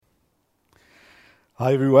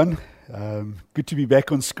Hi everyone, good to be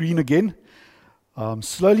back on screen again.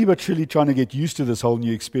 Slowly but surely trying to get used to this whole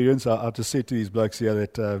new experience. I just said to these blokes here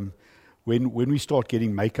that when we start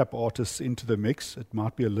getting makeup artists into the mix, it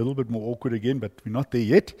might be a little bit more awkward again, but we're not there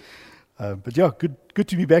yet. But yeah, good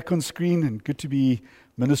to be back on screen and good to be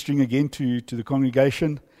ministering again to the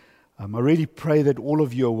congregation. I really pray that all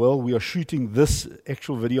of you are well. We are shooting this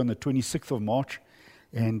actual video on the 26th of March,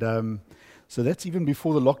 and so that's even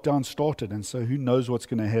before the lockdown started, and so who knows what's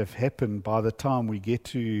going to have happened by the time we get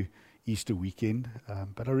to Easter weekend.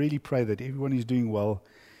 But I really pray that everyone is doing well,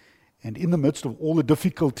 and in the midst of all the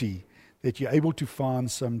difficulty, that you're able to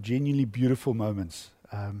find some genuinely beautiful moments.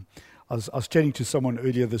 I was chatting to someone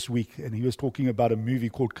earlier this week, and he was talking about a movie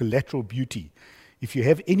called Collateral Beauty. If you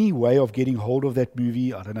have any way of getting hold of that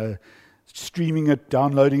movie, I don't know, streaming it,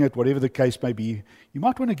 downloading it, whatever the case may be, you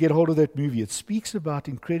might want to get hold of that movie. It speaks about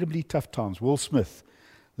incredibly tough times. Will Smith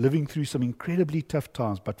living through some incredibly tough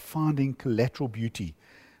times, but finding collateral beauty,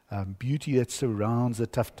 beauty that surrounds a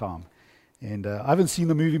tough time. And I haven't seen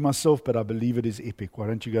the movie myself, but I believe it is epic. Why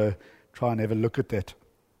don't you go try and have a look at that?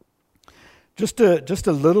 Just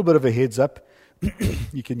a little bit of a heads up.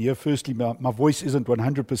 You can hear, firstly, my voice isn't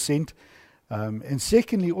 100%. And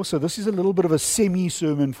secondly, also, this is a little bit of a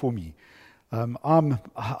semi-sermon for me.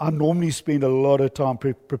 I normally spend a lot of time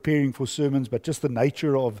preparing for sermons, but just the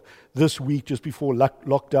nature of this week, just before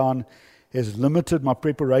lockdown, has limited my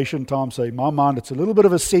preparation time. So in my mind, it's a little bit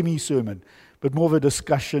of a semi-sermon, but more of a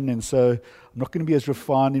discussion. And so I'm not going to be as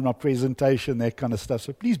refined in my presentation, that kind of stuff.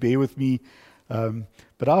 So please bear with me.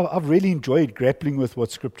 But I've really enjoyed grappling with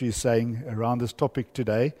what Scripture is saying around this topic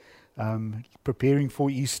today, preparing for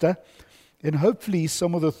Easter. And hopefully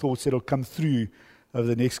some of the thoughts that will come through over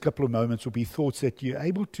the next couple of moments will be thoughts that you're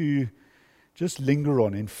able to just linger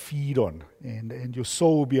on and feed on. And your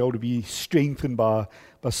soul will be able to be strengthened by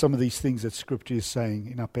some of these things that Scripture is saying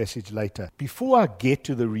in our passage later. Before I get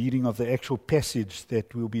to the reading of the actual passage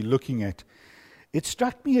that we'll be looking at, it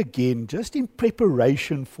struck me again, just in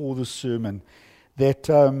preparation for the sermon, that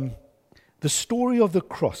the story of the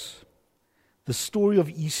cross, the story of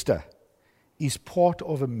Easter, is part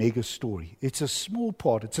of a mega story. It's a small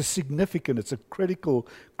part, it's a significant, it's a critical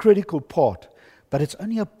part, but it's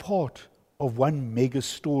only a part of one mega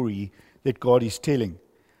story that God is telling.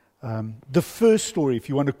 The first story, if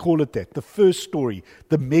you want to call it that, the first story,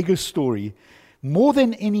 the mega story, more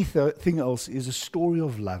than anything else, is a story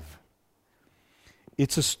of love.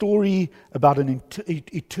 It's a story about an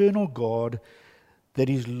eternal God that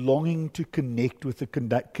is longing to connect with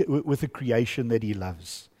the creation that He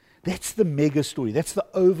loves. That's the mega story. That's the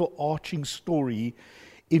overarching story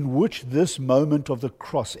in which this moment of the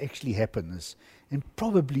cross actually happens and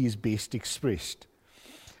probably is best expressed.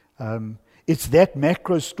 It's that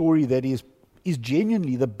macro story that is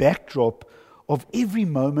genuinely the backdrop of every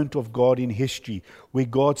moment of God in history, where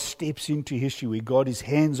God steps into history, where God is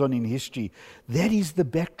hands-on in history. That is the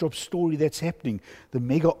backdrop story that's happening. The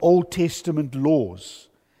mega Old Testament laws,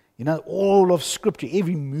 all of Scripture,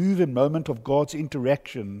 every move and moment of God's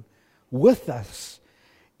interaction with us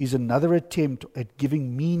is another attempt at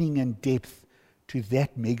giving meaning and depth to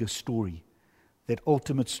that mega story, that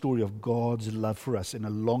ultimate story of God's love for us and a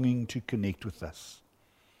longing to connect with us.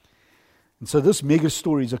 And so this mega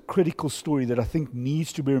story is a critical story that I think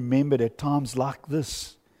needs to be remembered at times like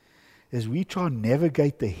this, as we try and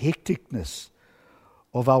navigate the hecticness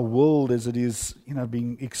of our world as it is,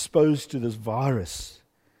 being exposed to this virus.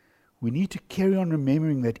 We need to carry on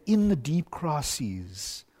remembering that in the deep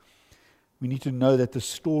crises, we need to know that the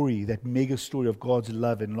story, that mega story of God's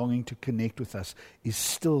love and longing to connect with us, is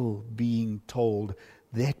still being told.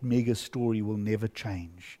 That mega story will never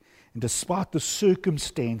change. And despite the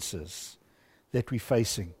circumstances that we're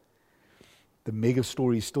facing, the mega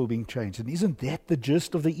story is still being changed. And isn't that the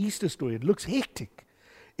gist of the Easter story? It looks hectic.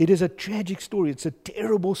 It is a tragic story. It's a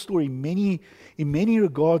terrible story. In many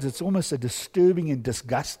regards, it's almost a disturbing and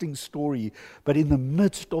disgusting story. But in the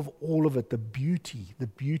midst of all of it, the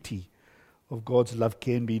beauty of God's love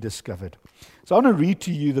can be discovered. So I want to read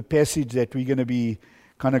to you the passage that we're going to be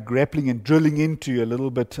kind of grappling and drilling into a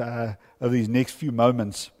little bit over these next few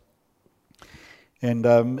moments. And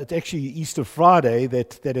it's actually Easter Friday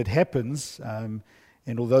that it happens.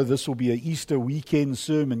 And although this will be an Easter weekend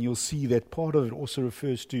sermon, you'll see that part of it also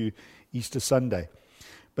refers to Easter Sunday.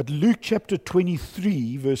 But Luke chapter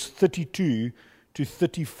 23, verse 32 to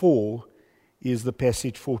 34 is the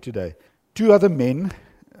passage for today. 2 other men,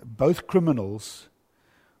 both criminals,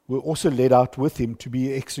 were also led out with him to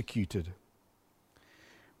be executed.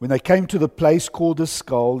 When they came to the place called the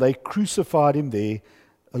Skull, they crucified him there,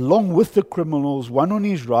 along with the criminals, one on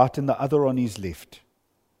his right and the other on his left.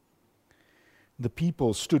 The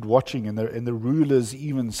people stood watching, and the rulers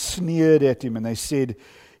even sneered at him, and they said,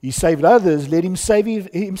 "He saved others, let him save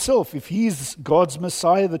himself, if he is God's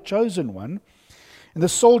Messiah, the chosen one." And the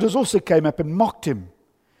soldiers also came up and mocked him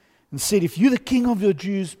and said, "If you're the king of the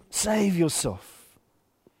Jews, save yourself."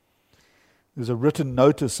 There's a written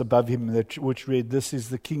notice above him which read, "This is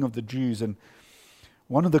the king of the Jews." And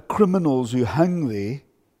one of the criminals who hung there,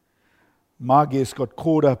 my guess, got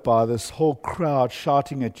caught up by this whole crowd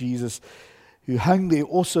shouting at Jesus, who hung there,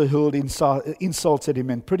 also hurled insults at him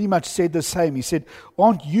and pretty much said the same. He said,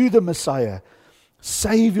 "Aren't you the Messiah?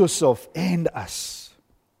 Save yourself and us."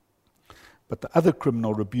 But the other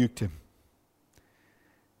criminal rebuked him.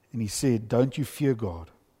 And he said, "Don't you fear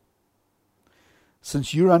God?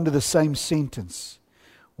 Since you're under the same sentence,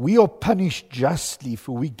 we are punished justly,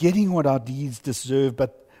 for we're getting what our deeds deserve,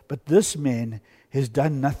 but this man has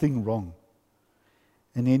done nothing wrong."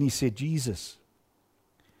 And then he said, "Jesus,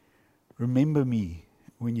 remember me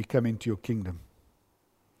when you come into your kingdom."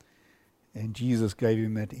 And Jesus gave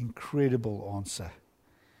him that incredible answer,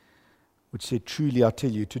 which said, "Truly I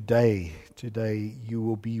tell you, today you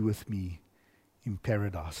will be with me in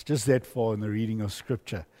paradise." Just that far in the reading of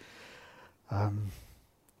Scripture.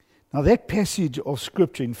 Now that passage of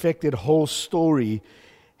Scripture, in fact that whole story,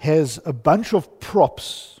 has a bunch of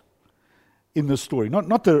props in the story.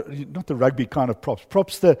 Not the rugby kind of props.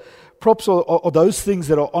 Props are those things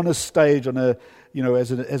that are on a stage,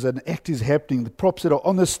 as an act is happening. The props that are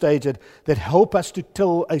on the stage that help us to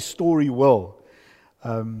tell a story well.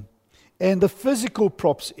 And the physical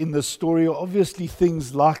props in the story are obviously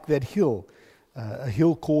things like that hill, a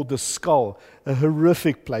hill called the Skull, a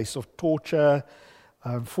horrific place of torture.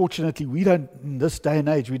 Fortunately, in this day and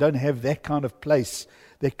age, we don't have that kind of place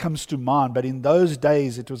that comes to mind. But in those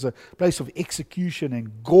days, it was a place of execution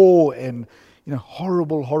and gore and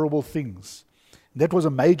horrible, horrible things. And that was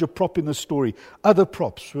a major prop in the story. Other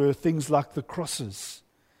props were things like the crosses,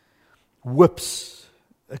 whips,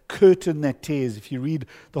 a curtain that tears. If you read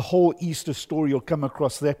the whole Easter story, you'll come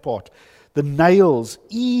across that part. The nails,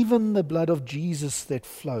 even the blood of Jesus that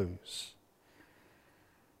flows.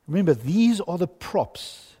 Remember, these are the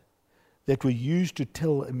props that were used to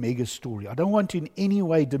tell a mega story. I don't want to in any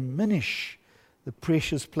way diminish the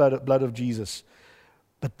precious blood of Jesus,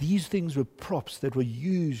 but these things were props that were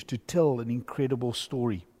used to tell an incredible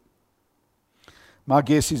story. My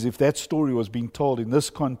guess is if that story was being told in this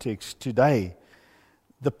context today,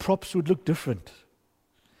 the props would look different.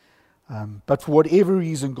 But for whatever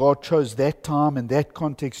reason, God chose that time and that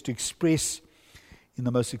context to express in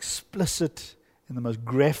the most explicit, in the most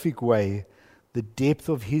graphic way, the depth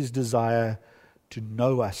of His desire to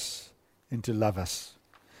know us and to love us.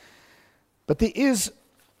 But there is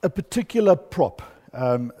a particular prop,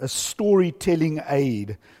 a storytelling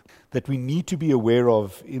aid that we need to be aware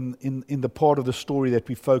of in the part of the story that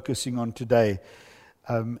we're focusing on today.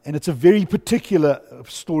 And it's a very particular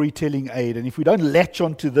storytelling aid. And if we don't latch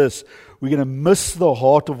onto this, we're going to miss the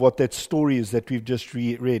heart of what that story is that we've just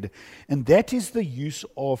read. And that is the use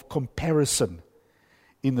of comparison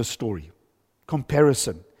in the story.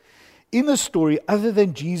 Comparison. In the story, other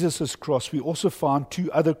than Jesus' cross, we also find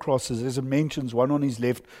two other crosses, as it mentions, one on his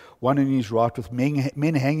left, one on his right, with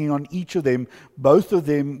men hanging on each of them. Both of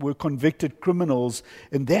them were convicted criminals,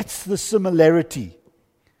 and that's the similarity.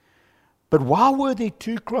 But why were there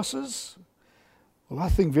two crosses? Well, I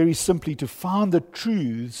think very simply to find the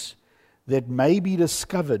truths that may be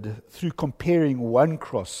discovered through comparing one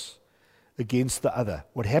cross against the other.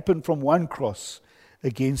 What happened from one cross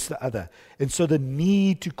against the other. And so the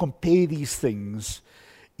need to compare these things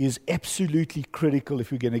is absolutely critical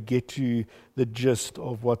if we're going to get to the gist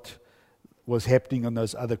of what was happening on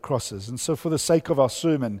those other crosses. And so for the sake of our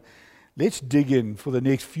sermon, let's dig in for the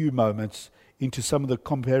next few moments into some of the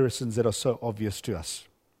comparisons that are so obvious to us.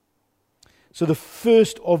 So the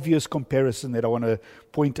first obvious comparison that I want to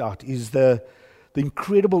point out is the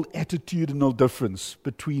incredible attitudinal difference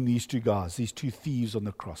between these two guys, these two thieves on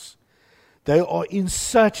the cross. They are in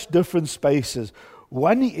such different spaces.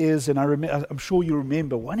 One is, and I'm sure you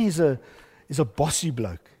remember, one is a bossy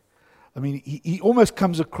bloke. I mean, he almost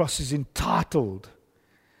comes across as entitled,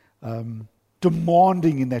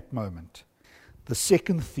 demanding in that moment. The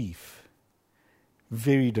second thief,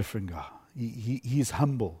 very different guy. He is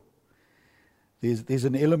humble. There's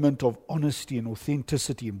an element of honesty and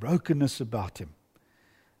authenticity and brokenness about him.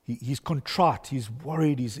 He's contrite, he's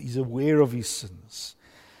worried, he's aware of his sins.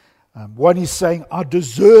 One is saying, I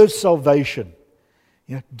deserve salvation.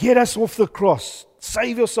 Get us off the cross.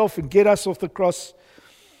 Save yourself and get us off the cross.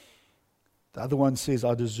 The other one says,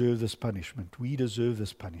 I deserve this punishment. We deserve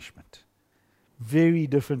this punishment. Very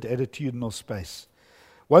different attitudinal space.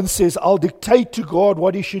 One says, I'll dictate to God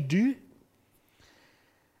what He should do.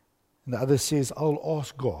 And the other says, I'll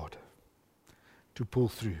ask God to pull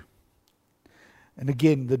through. And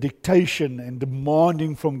again, the dictation and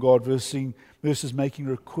demanding from God versus making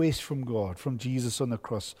requests from God, from Jesus on the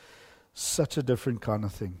cross. Such a different kind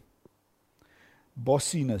of thing.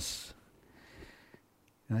 Bossiness,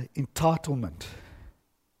 entitlement.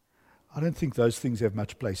 I don't think those things have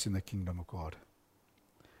much place in the kingdom of God.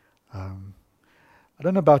 I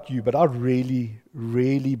don't know about you, but I really,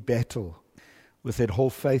 really battle with that whole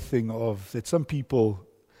faith thing that some people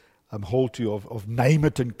hold to of name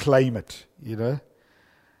it and claim it,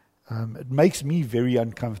 It makes me very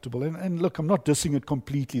uncomfortable. And look, I'm not dissing it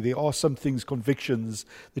completely. There are some things, convictions,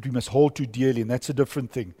 that we must hold to dearly, and that's a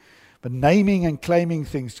different thing. But naming and claiming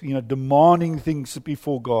things, demanding things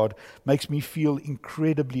before God makes me feel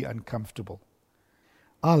incredibly uncomfortable.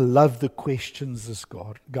 I love the questions this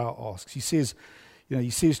guy asks. He says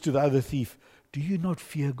to the other thief, do you not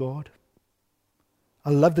fear God? I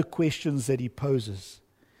love the questions that he poses.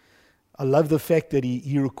 I love the fact that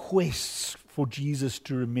he requests for Jesus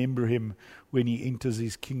to remember him when he enters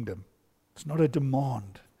his kingdom. It's not a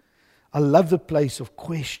demand. I love the place of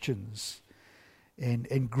questions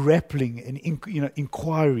and grappling and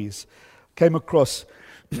inquiries. Came across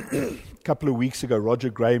a couple of weeks ago, Roger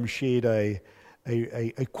Graham shared a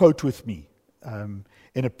quote with me, and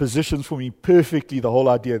it positions for me perfectly the whole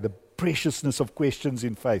idea, the preciousness of questions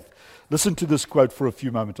in faith. Listen to this quote for a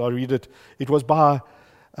few moments. I'll read it. It was by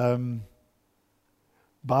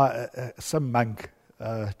some monk.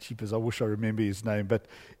 Cheapers, I wish I remember his name, but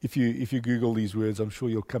if you Google these words, I'm sure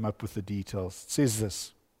you'll come up with the details. It says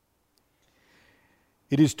this: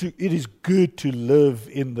 It is good to live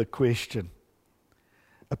in the question.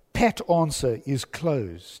 A pat answer is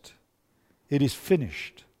closed. It is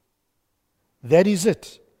finished. That is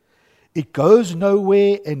it. It goes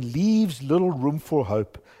nowhere and leaves little room for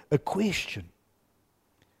hope. A question,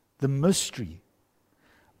 the mystery,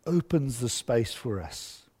 opens the space for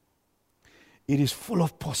us. It is full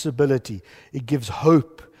of possibility. It gives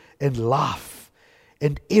hope and life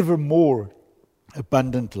and ever more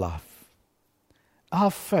abundant life.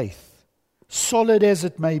 Our faith, solid as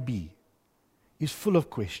it may be, is full of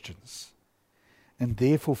questions and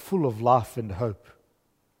therefore full of life and hope.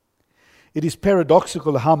 It is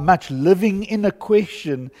paradoxical how much living in a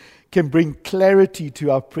question can bring clarity to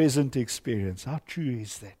our present experience. How true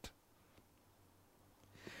is that?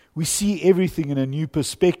 We see everything in a new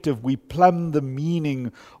perspective. We plumb the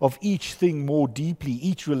meaning of each thing more deeply.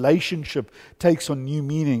 Each relationship takes on new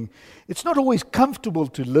meaning. It's not always comfortable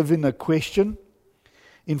to live in a question.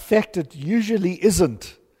 In fact, it usually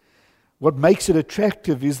isn't. What makes it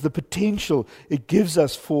attractive is the potential it gives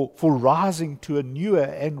us for rising to a newer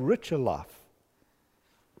and richer life.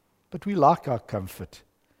 But we like our comfort.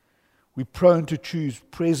 We're prone to choose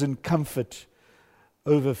present comfort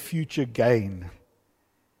over future gain.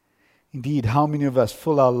 Indeed, how many of us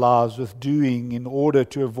fill our lives with doing in order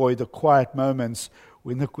to avoid the quiet moments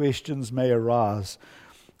when the questions may arise?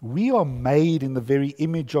 We are made in the very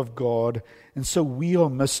image of God, and so we are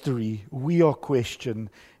mystery, we are question,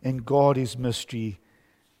 and God is mystery,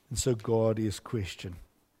 and so God is question.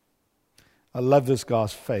 I love this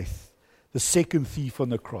guy's faith. The second thief on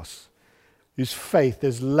the cross, whose faith,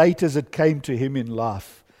 as late as it came to him in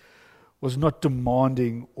life, was not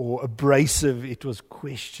demanding or abrasive. It was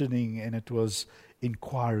questioning and it was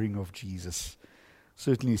inquiring of Jesus.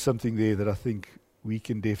 Certainly something there that I think we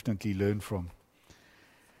can definitely learn from.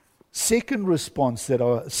 Second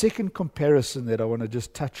comparison that I want to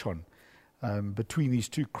just touch on between these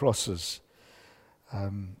two crosses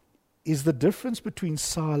is the difference between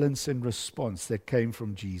silence and response that came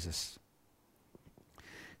from Jesus.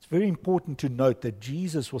 It's very important to note that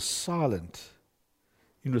Jesus was silent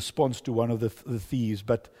in response to one of the thieves,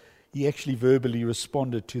 but he actually verbally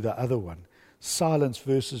responded to the other one. Silence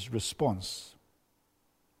versus response.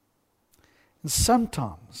 And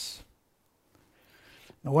sometimes,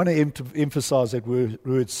 I want to emphasize that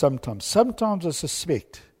word sometimes. Sometimes I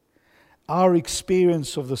suspect our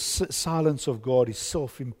experience of the silence of God is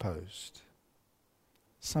self-imposed.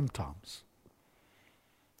 Sometimes.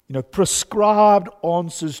 Prescribed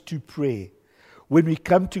answers to prayer. When we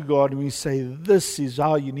come to God and we say, this is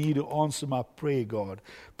how you need to answer my prayer, God.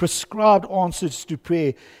 Prescribed answers to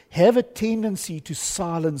prayer have a tendency to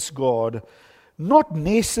silence God, not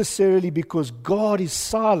necessarily because God is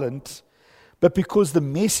silent, but because the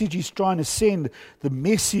message he's trying to send, the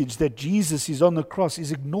message that Jesus is on the cross,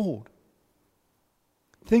 is ignored.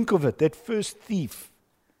 Think of it, that first thief,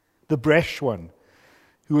 the brash one,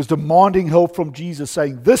 who was demanding help from Jesus,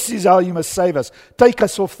 saying, this is how you must save us. Take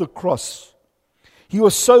us off the cross. He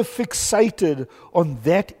was so fixated on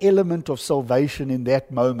that element of salvation in that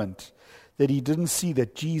moment that he didn't see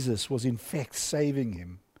that Jesus was in fact saving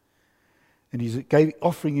him. And he's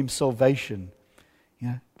offering him salvation,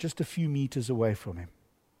 just a few meters away from him.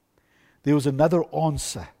 There was another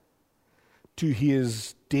answer to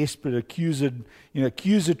his desperate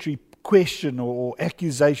accusatory question or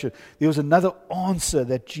accusation. There was another answer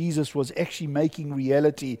that Jesus was actually making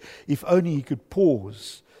reality if only he could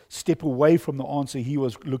pause, step away from the answer he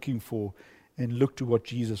was looking for and look to what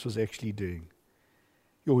Jesus was actually doing.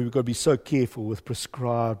 We've got to be so careful with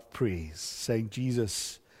prescribed prayers, saying,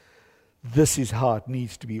 Jesus, this is how it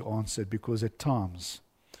needs to be answered, because at times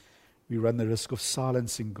we run the risk of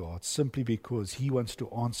silencing God simply because he wants to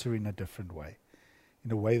answer in a different way,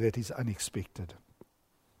 in a way that is unexpected.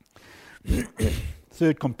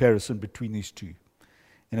 Third comparison between these two,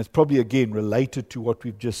 and it's probably again related to what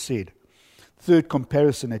we've just said. Third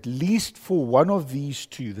comparison, at least for one of these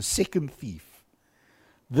two, the second thief,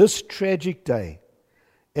 this tragic day,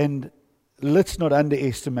 and let's not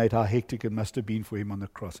underestimate how hectic it must have been for him on the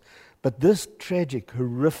cross, but this tragic,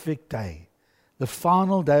 horrific day, the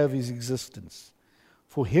final day of his existence,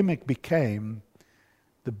 for him it became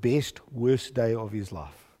the best, worst day of his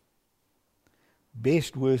life.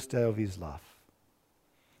 Best, worst day of his life.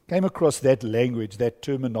 Came across that language, that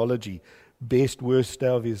terminology, best, worst day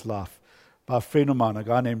of his life, by a friend of mine, a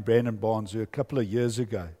guy named Brandon Barnes, who a couple of years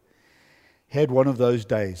ago had one of those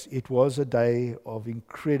days. It was a day of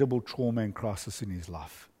incredible trauma and crisis in his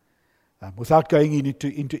life. Without going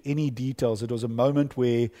into any details, it was a moment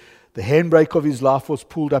where the handbrake of his life was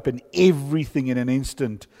pulled up and everything in an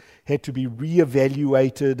instant had to be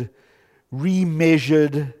reevaluated,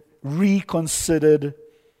 remeasured, reconsidered.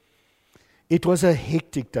 It was a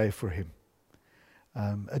hectic day for him.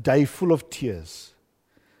 A day full of tears.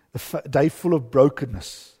 A day full of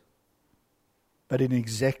brokenness. But in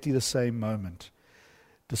exactly the same moment,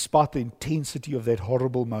 despite the intensity of that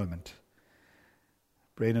horrible moment,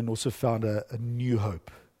 Brandon also found a new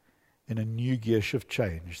hope and a new gear shift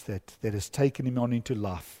change that has taken him on into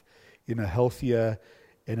life in a healthier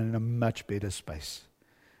and in a much better space.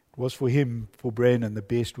 It was for him, for Brandon, the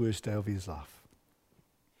best, worst day of his life.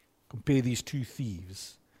 Compare these two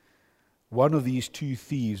thieves. One of these two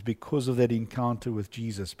thieves, because of that encounter with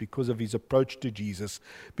Jesus, because of his approach to Jesus,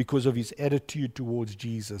 because of his attitude towards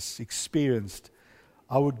Jesus, experienced,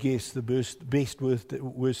 I would guess, the best,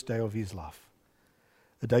 worst day of his life.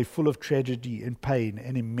 A day full of tragedy and pain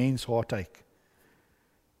and immense heartache.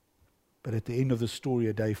 But at the end of the story,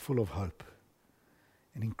 a day full of hope,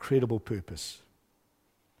 an incredible purpose,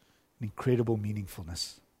 an incredible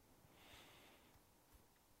meaningfulness.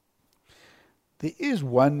 There is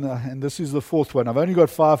one, and this is the fourth one. I've only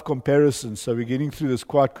got 5 comparisons, so we're getting through this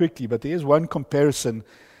quite quickly, but there is one comparison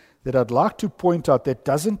that I'd like to point out that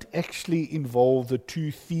doesn't actually involve the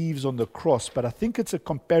two thieves on the cross, but I think it's a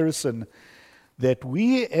comparison that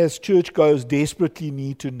we as churchgoers desperately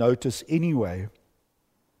need to notice anyway.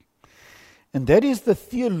 And that is the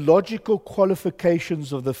theological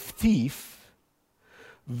qualifications of the thief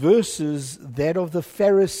versus that of the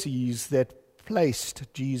Pharisees that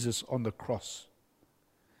placed Jesus on the cross.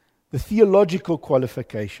 The theological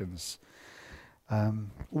qualifications.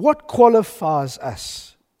 What qualifies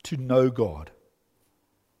us to know God?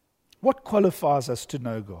 What qualifies us to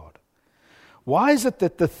know God? Why is it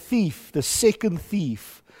that the thief, the second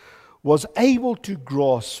thief, was able to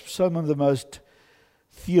grasp some of the most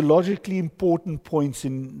theologically important points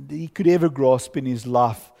he could ever grasp in his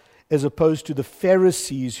life, as opposed to the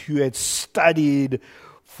Pharisees who had studied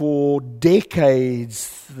for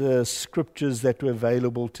decades the scriptures that were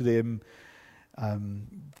available to them,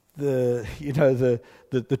 the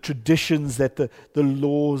traditions, that the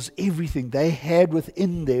laws, everything they had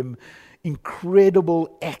within them,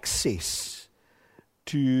 incredible access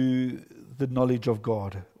to the knowledge of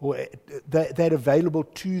God, or that available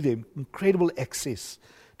to them, incredible access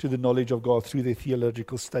to the knowledge of God through their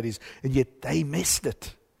theological studies, and yet they missed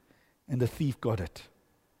it, and the thief got it.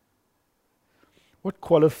 What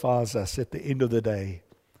qualifies us at the end of the day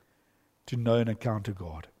to know and encounter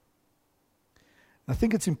God? I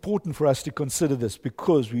think it's important for us to consider this,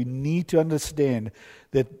 because we need to understand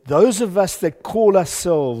that those of us that call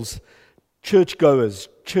ourselves churchgoers,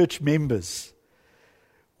 church members,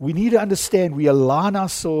 we need to understand we align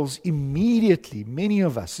ourselves immediately, many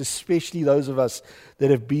of us, especially those of us that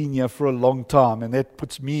have been here for a long time, and that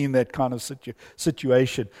puts me in that kind of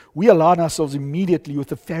situation. We align ourselves immediately with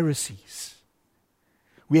the Pharisees.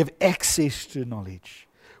 We have access to knowledge.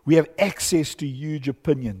 We have access to huge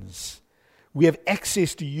opinions. We have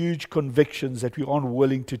access to huge convictions that we aren't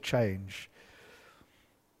willing to change.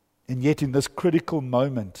 And yet in this critical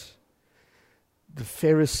moment, the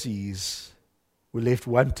Pharisees were left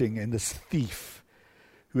wanting, and this thief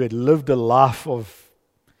who had lived a life of,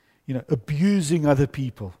 abusing other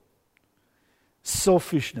people,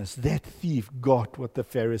 selfishness, that thief got what the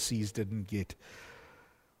Pharisees didn't get.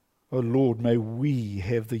 Oh Lord, may we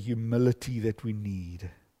have the humility that we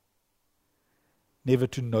need, never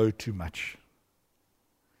to know too much.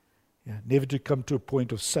 Never to come to a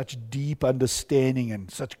point of such deep understanding and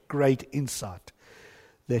such great insight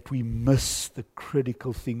that we miss the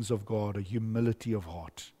critical things of God, a humility of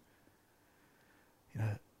heart,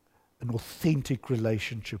 an authentic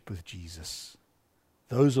relationship with Jesus.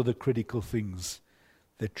 Those are the critical things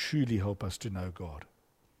that truly help us to know God.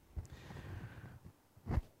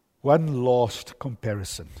 One last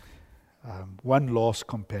comparison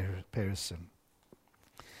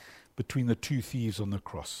between the two thieves on the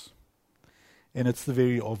cross. And it's the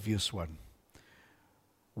very obvious one.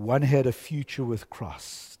 One had a future with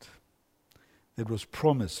Christ that was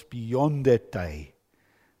promised beyond that day.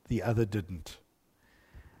 The other didn't.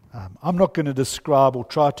 I'm not going to describe or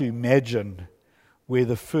try to imagine where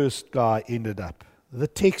the first guy ended up. The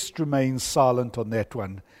text remains silent on that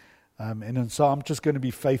one. And so I'm just going to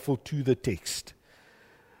be faithful to the text.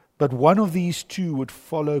 But one of these two would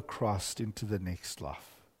follow Christ into the next life.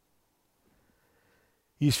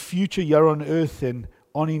 His future here on earth and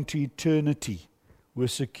on into eternity were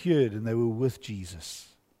secured, and they were with Jesus.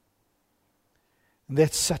 And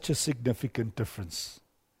that's such a significant difference.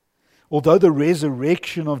 Although the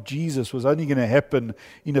resurrection of Jesus was only going to happen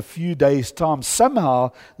in a few days' time,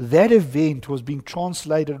 somehow that event was being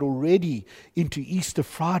translated already into Easter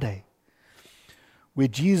Friday, where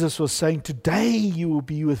Jesus was saying, "Today you will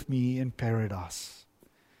be with me in paradise."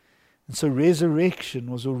 And so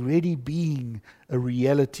resurrection was already being a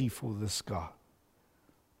reality for this guy.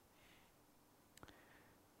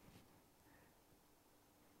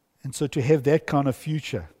 And so to have that kind of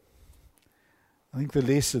future, I think the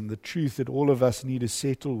lesson, the truth that all of us need to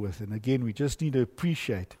settle with, and again we just need to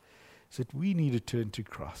appreciate, is that we need to turn to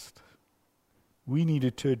Christ. We need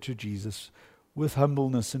to turn to Jesus with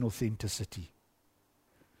humbleness and authenticity.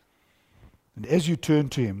 And as you turn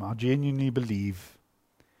to Him, I genuinely believe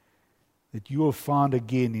that you will find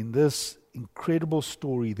again in this incredible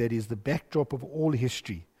story that is the backdrop of all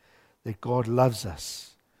history, that God loves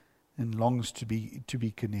us and longs to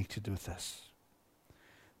be connected with us.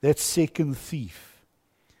 That second thief,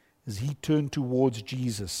 as he turned towards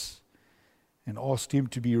Jesus and asked Him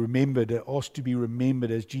to be remembered,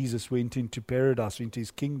 as Jesus went into paradise, into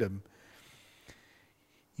His kingdom,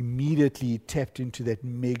 immediately he tapped into that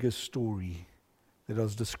mega story that I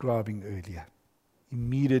was describing earlier.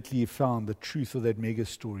 Immediately he found the truth of that mega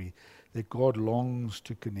story, that God longs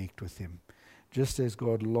to connect with him, just as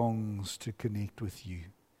God longs to connect with you,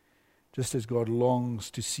 just as God longs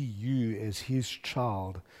to see you as His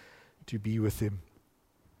child, to be with Him.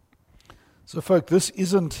 So folk, this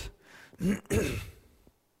isn't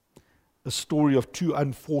a story of two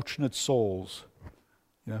unfortunate souls,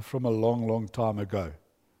 from a long, long time ago.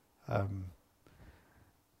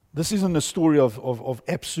 This isn't a story of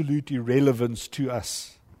absolute irrelevance to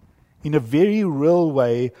us. In a very real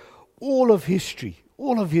way, all of history,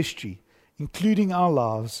 including our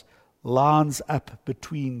lives, lines up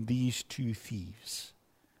between these two thieves.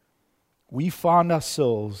 We find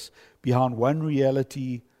ourselves behind one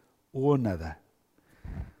reality or another.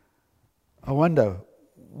 I wonder,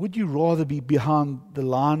 would you rather be behind the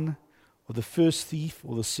line of the first thief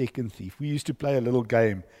or the second thief? We used to play a little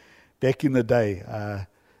game back in the day.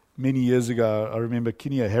 Many years ago, I remember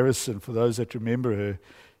Kinia Harrison, for those that remember her,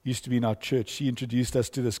 used to be in our church. She introduced us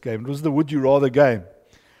to this game. It was the Would You Rather game.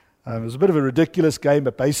 It was a bit of a ridiculous game,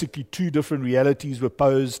 but basically two different realities were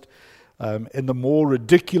posed. And the more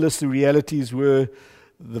ridiculous the realities were,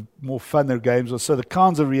 the more fun their games were. So the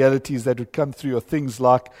kinds of realities that would come through are things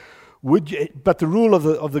like, but the rule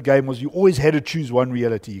of the game was you always had to choose one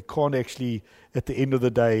reality. You can't actually, at the end of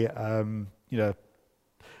the day,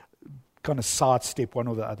 kind of sidestep one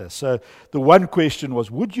or the other. So the one question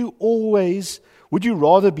was, would you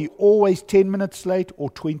rather be always 10 minutes late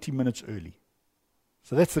or 20 minutes early?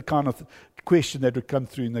 So that's the kind of question that would come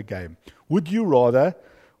through in the game. Would you rather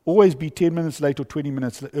always be 10 minutes late or 20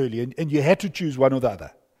 minutes early? And you had to choose one or the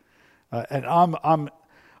other. And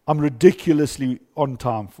I'm ridiculously on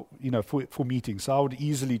time for meetings, so I would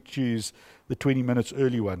easily choose the 20 minutes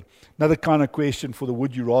early one. Another kind of question for the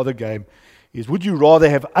Would You Rather game is, would you rather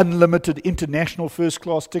have unlimited international first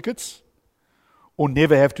class tickets or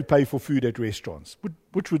never have to pay for food at restaurants?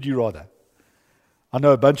 Which would you rather? I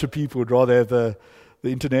know a bunch of people would rather have the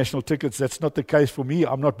international tickets. That's not the case for me.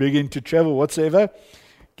 I'm not big into travel whatsoever.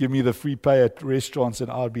 give me the free pay at restaurants and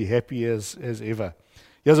I'll be happy as ever.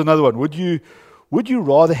 Here's another one. Would you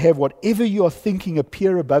rather have whatever you are thinking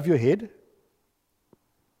appear above your head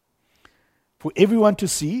for everyone to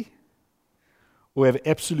see, or have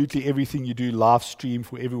absolutely everything you do live stream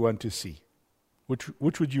for everyone to see?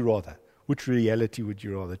 Which would you rather? Which reality would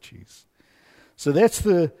you rather choose? So that's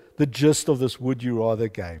the gist of this would you rather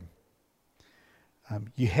game.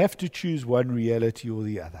 You have to choose one reality or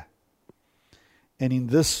the other. And in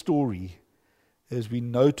this story, as we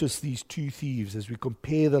notice these two thieves, as we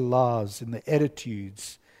compare the lives and the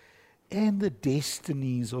attitudes and the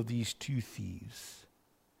destinies of these two thieves,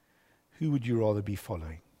 who would you rather be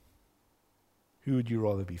following? Who would you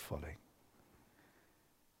rather be following?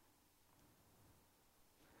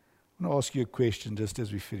 I want to ask you a question just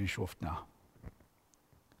as we finish off now.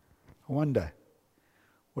 I wonder,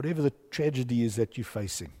 whatever the tragedy is that you're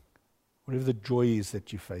facing, whatever the joy is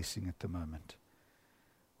that you're facing at the moment,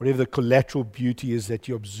 whatever the collateral beauty is that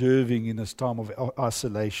you're observing in this time of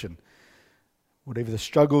isolation, whatever the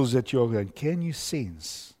struggles that you're going, can you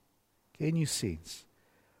sense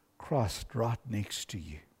Christ right next to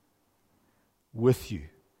you, with you,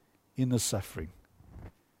 in the suffering,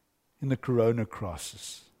 in the corona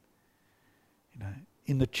crisis,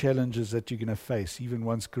 in the challenges that you're going to face, even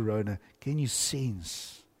once corona? Can you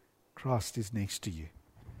sense Christ is next to you,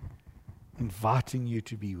 inviting you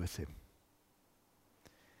to be with Him?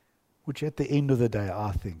 Which at the end of the day,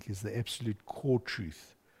 I think, is the absolute core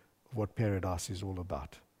truth of what paradise is all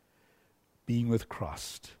about. Being with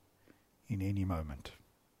Christ in any moment.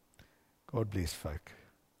 God bless folk.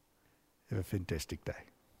 Have a fantastic day.